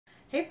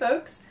Hey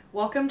folks,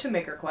 welcome to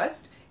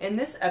MakerQuest. In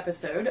this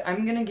episode,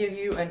 I'm going to give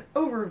you an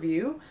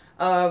overview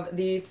of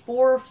the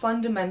 4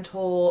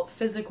 fundamental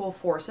physical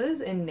forces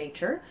in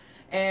nature,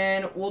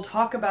 and we'll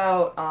talk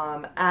about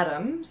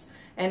atoms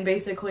and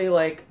basically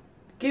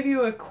give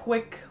you a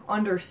quick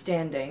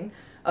understanding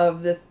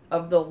of the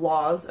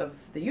laws of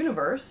the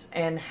universe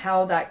and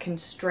how that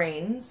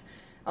constrains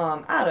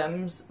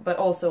atoms, but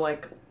also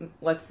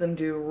lets them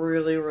do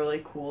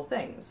really cool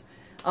things.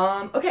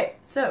 Okay,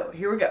 so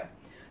here we go.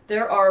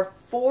 There are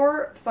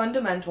 4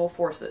 fundamental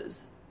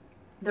forces.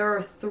 There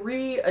are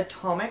 3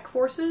 atomic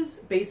forces.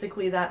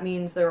 Basically, that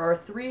means there are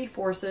 3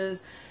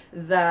 forces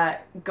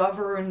that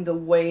govern the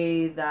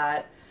way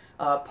that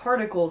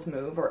particles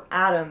move, or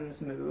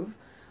atoms move.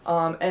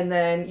 And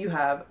then you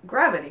have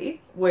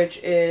gravity,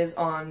 which is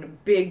on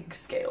big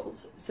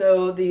scales.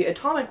 So the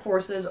atomic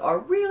forces are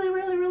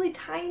really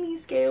tiny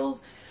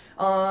scales.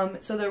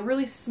 So they're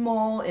really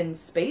small in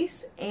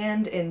space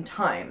and in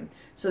time.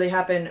 So they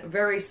happen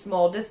very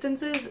small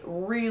distances,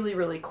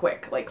 really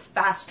quick, like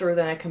faster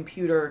than a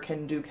computer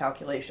can do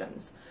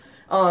calculations.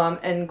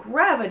 And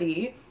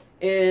gravity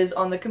is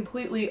on the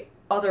completely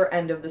other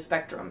end of the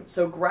spectrum.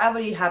 So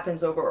gravity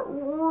happens over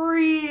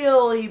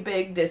really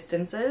big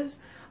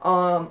distances,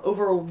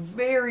 over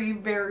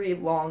very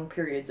long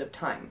periods of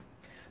time.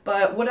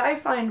 But what I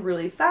find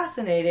really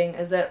fascinating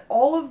is that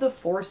all of the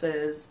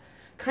forces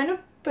kind of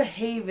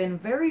behave in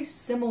very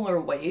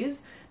similar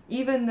ways,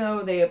 even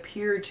though they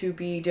appear to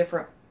be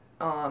different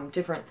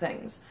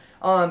things.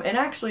 And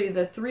actually,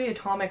 the 3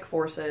 atomic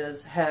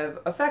forces have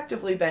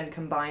effectively been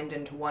combined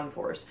into one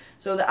force.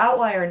 So the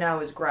outlier now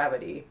is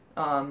gravity,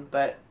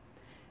 but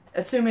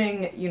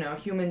assuming,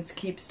 humans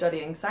keep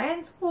studying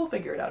science, we'll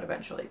figure it out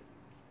eventually.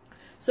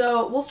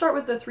 So we'll start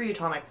with the 3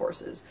 atomic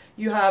forces.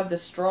 You have the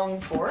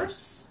strong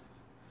force,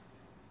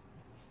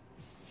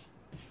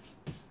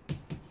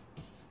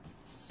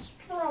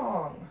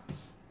 strong.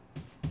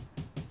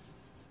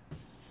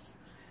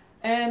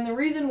 And the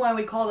reason why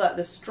we call that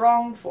the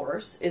strong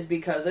force is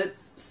because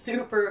it's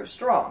super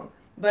strong,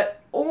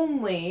 but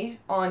only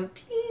on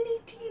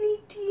teeny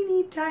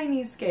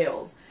tiny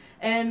scales.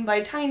 And by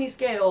tiny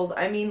scales,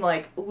 I mean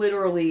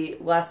literally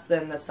less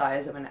than the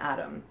size of an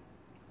atom.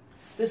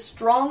 The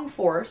strong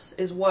force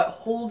is what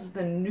holds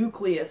the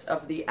nucleus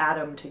of the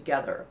atom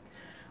together.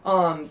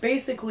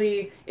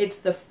 Basically, it's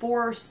the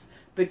force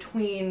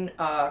between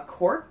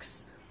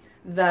quarks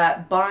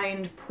that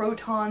bind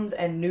protons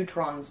and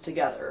neutrons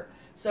together.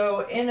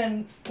 So in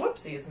a,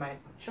 whoopsies, my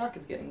chalk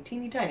is getting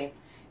teeny tiny.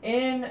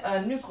 In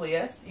a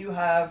nucleus, you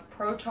have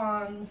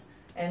protons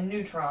and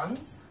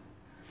neutrons.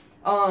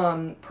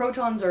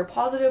 Protons are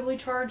positively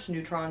charged,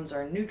 neutrons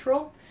are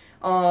neutral,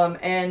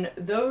 and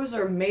those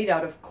are made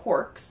out of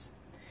quarks.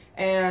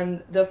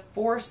 And the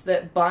force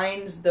that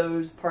binds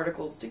those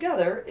particles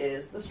together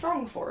is the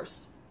strong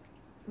force.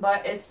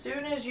 But as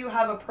soon as you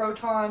have a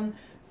proton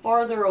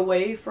farther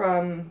away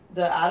from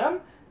the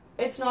atom,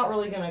 it's not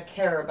really going to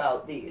care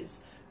about these.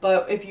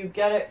 But if you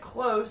get it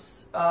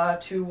close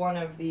to one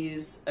of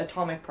these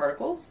atomic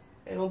particles,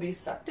 it'll be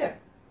sucked in.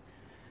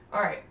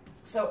 Alright,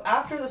 so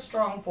after the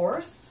strong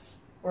force,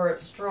 or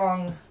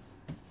strong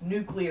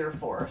nuclear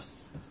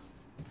force,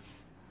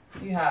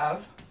 you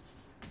have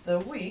the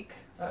weak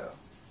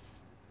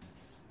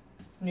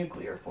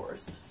nuclear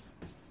force.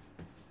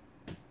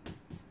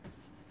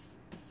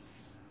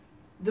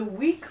 The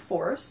weak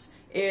force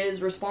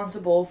is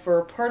responsible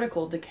for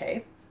particle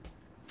decay.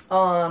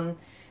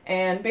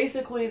 And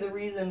basically the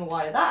reason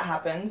why that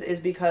happens is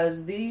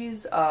because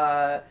these,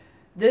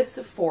 this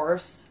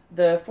force,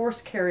 the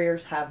force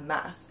carriers have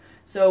mass.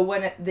 So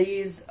when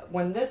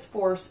this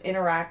force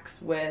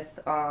interacts with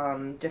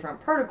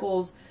different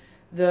particles,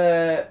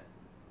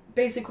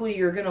 basically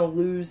you're gonna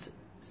lose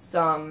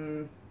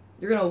some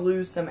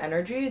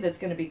energy that's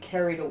gonna be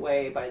carried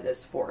away by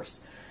this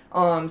force.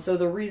 So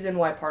the reason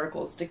why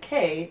particles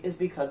decay is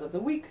because of the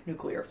weak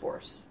nuclear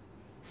force.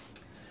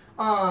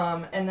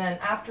 And then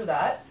after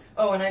that,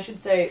 oh, and I should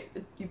say,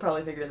 you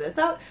probably figured this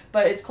out,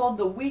 but it's called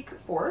the weak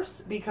force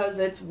because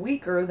it's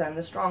weaker than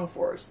the strong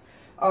force.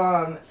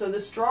 So the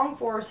strong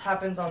force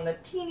happens on the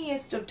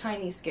teeniest of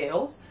tiny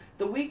scales.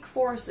 The weak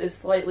force is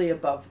slightly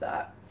above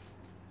that.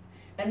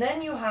 And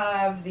then you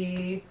have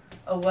the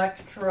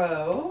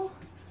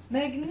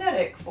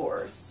electromagnetic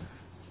force.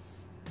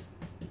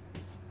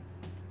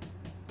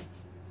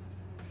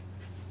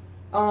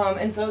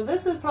 And so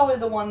this is probably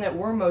the one that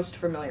we're most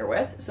familiar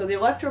with. So the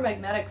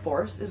electromagnetic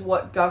force is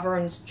what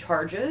governs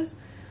charges,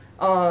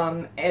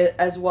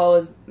 as well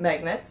as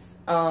magnets.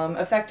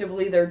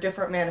 Effectively, they're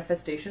different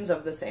manifestations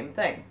of the same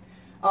thing.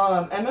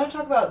 I'm going to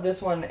talk about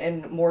this one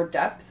in more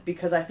depth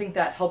because I think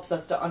that helps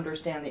us to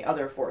understand the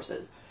other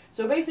forces.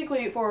 So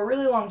basically, for a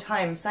really long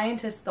time,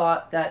 scientists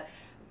thought that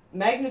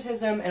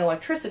magnetism and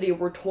electricity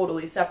were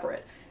totally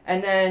separate.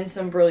 And then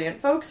some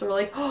brilliant folks were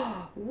like,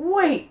 oh,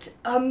 wait,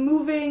 a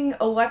moving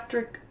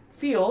electric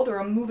field or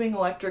a moving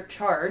electric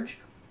charge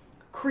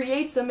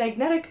creates a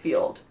magnetic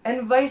field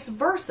and vice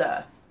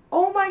versa.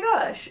 Oh my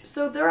gosh,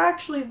 so they're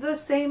actually the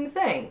same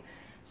thing.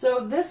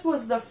 So this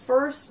was the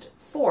first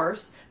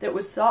force that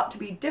was thought to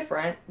be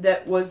different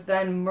that was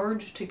then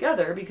merged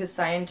together because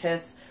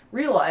scientists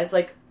realized,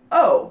 like,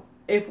 oh,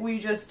 if we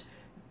just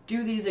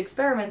do these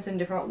experiments in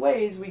different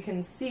ways, we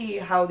can see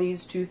how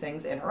these two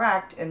things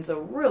interact, and so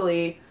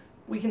really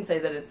we can say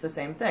that it's the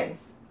same thing.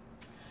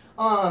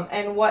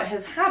 And what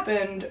has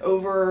happened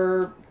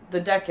over the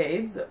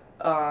decades,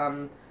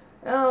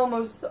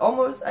 almost,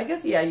 I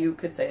guess, yeah, you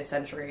could say a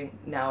century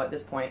now at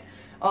this point,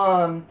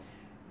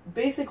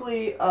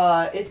 basically,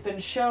 it's been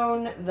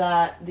shown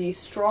that the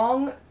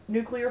strong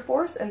nuclear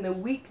force and the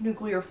weak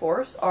nuclear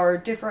force are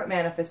different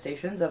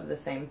manifestations of the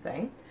same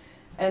thing.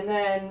 And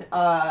then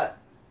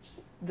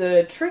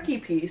the tricky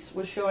piece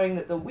was showing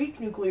that the weak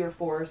nuclear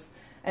force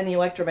and the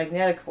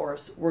electromagnetic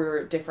force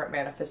were different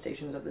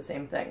manifestations of the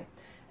same thing.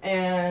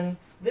 And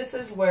this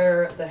is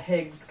where the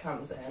Higgs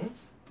comes in.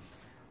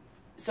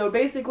 So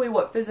basically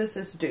what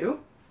physicists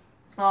do,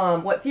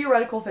 what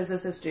theoretical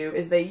physicists do,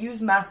 is they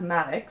use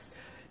mathematics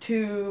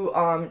to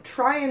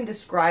try and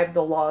describe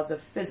the laws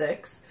of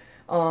physics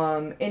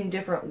in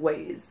different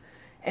ways.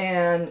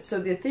 And so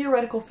the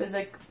theoretical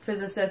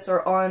physicists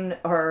are on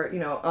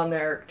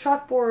their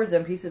chalkboards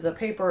and pieces of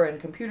paper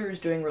and computers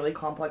doing really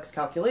complex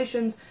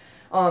calculations,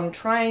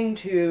 trying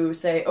to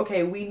say,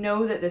 okay, we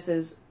know that this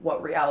is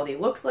what reality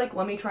looks like.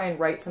 Let me try and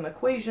write some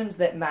equations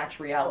that match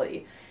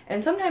reality.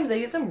 And sometimes they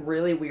get some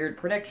really weird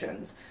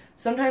predictions.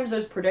 Sometimes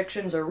those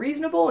predictions are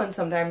reasonable and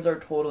sometimes are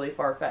totally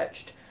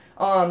far-fetched.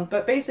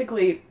 But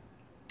basically,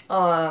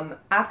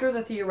 after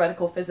the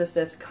theoretical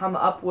physicists come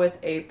up with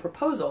a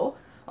proposal,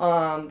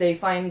 they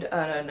find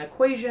an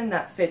equation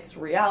that fits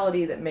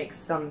reality, that makes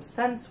some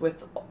sense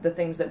with the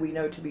things that we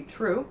know to be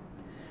true.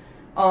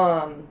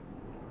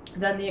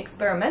 Then the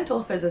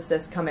experimental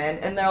physicists come in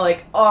and they're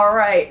like, all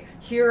right,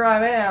 here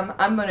I am,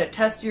 I'm going to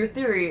test your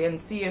theory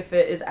and see if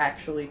it is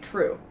actually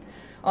true.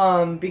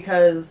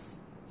 Because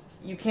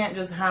you can't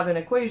just have an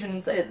equation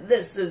and say,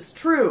 this is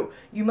true.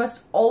 You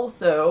must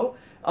also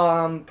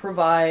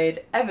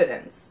provide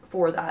evidence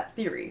for that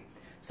theory.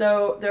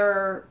 So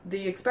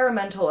the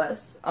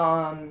experimentalists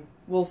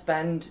will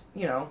spend,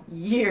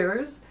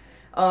 years,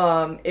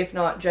 if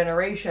not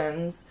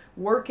generations,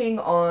 working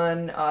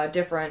on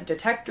different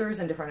detectors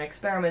and different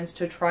experiments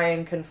to try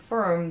and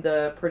confirm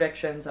the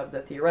predictions of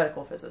the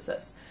theoretical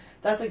physicists.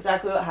 That's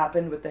exactly what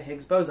happened with the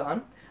Higgs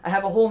boson. I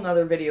have a whole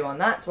nother video on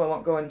that, so I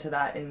won't go into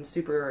that in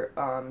super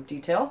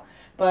detail.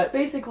 But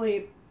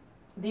basically,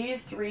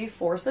 these three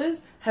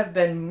forces have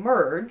been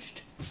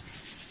merged,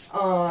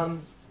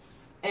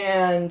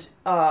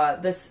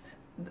 this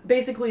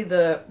basically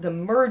the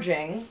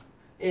merging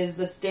is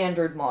the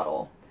standard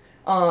model.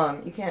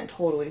 You can't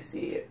totally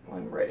see it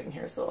when I'm writing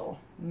here, so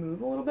I'll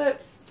move a little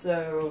bit.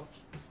 So,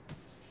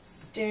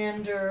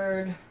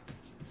 standard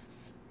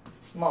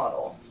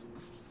model.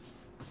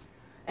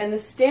 And the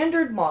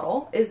standard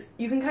model is,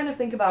 you can kind of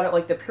think about it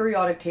like the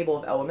periodic table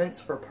of elements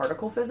for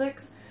particle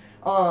physics.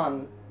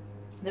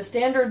 The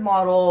standard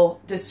model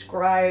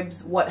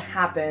describes what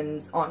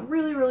happens on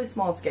really, really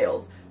small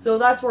scales. So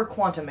that's where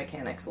quantum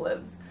mechanics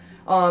lives.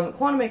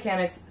 Quantum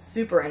mechanics,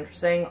 super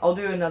interesting. I'll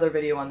do another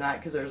video on that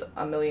because there's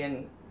a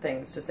million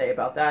things to say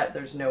about that.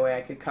 There's no way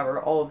I could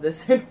cover all of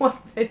this in one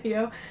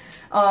video.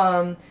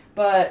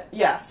 But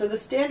yeah, so the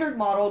standard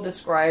model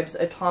describes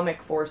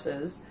atomic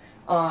forces.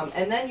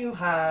 And then you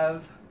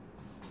have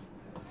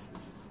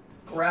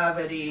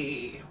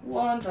gravity.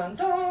 Dun, dun,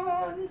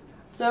 dun.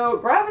 So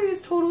gravity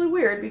is totally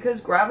weird because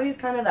gravity is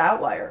kind of the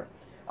outlier.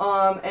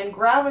 And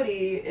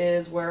gravity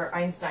is where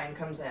Einstein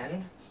comes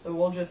in. So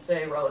we'll just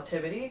say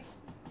relativity.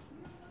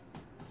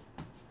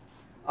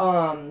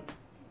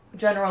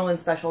 General and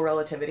special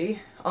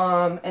relativity.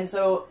 And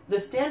so the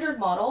standard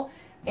model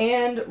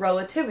and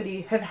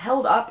relativity have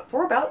held up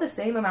for about the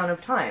same amount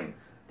of time.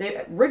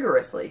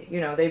 Rigorously,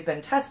 they've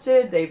been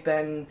tested, they've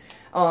been,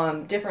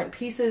 different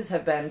pieces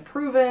have been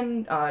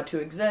proven to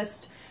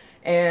exist,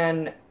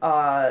 and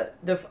a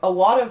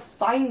lot of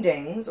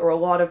findings or a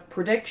lot of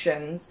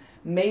predictions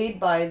made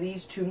by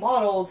these two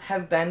models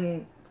have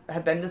been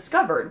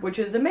discovered, which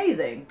is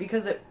amazing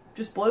because it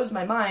just blows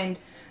my mind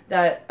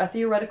that a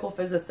theoretical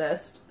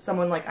physicist,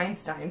 someone like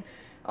Einstein,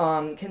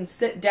 can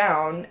sit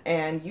down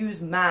and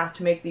use math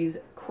to make these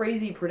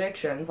crazy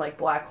predictions like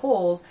black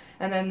holes,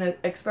 and then the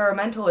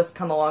experimentalists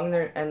come along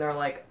and they're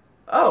like,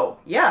 oh,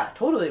 yeah,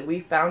 totally, we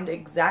found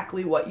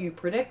exactly what you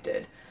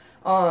predicted.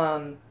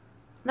 That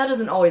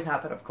doesn't always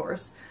happen, of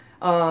course.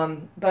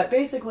 But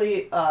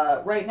basically,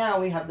 right now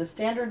we have the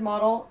standard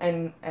model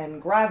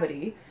and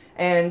gravity,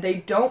 and they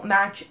don't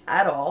match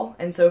at all,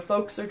 and so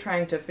folks are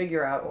trying to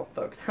figure out, well,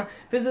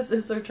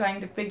 physicists are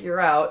trying to figure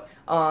out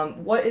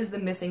what is the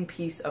missing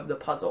piece of the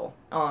puzzle.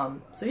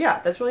 So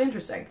yeah, that's really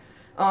interesting.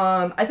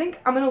 I think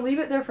I'm going to leave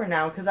it there for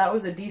now because that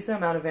was a decent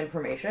amount of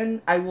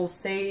information. I will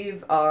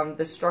save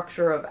the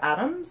structure of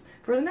atoms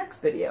for the next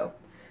video.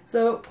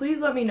 So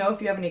please let me know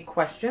if you have any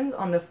questions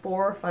on the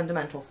four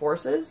fundamental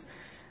forces: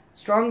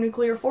 strong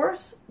nuclear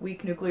force,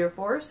 weak nuclear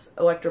force,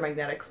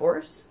 electromagnetic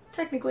force.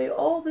 Technically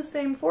all the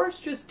same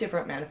force, just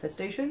different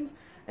manifestations.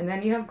 And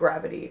then you have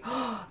gravity.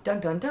 Dun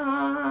dun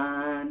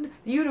dun!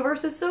 The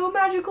universe is so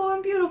magical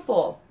and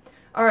beautiful.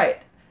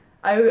 Alright,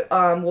 I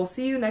will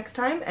see you next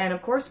time, and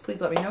of course,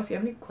 please let me know if you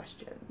have any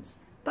questions.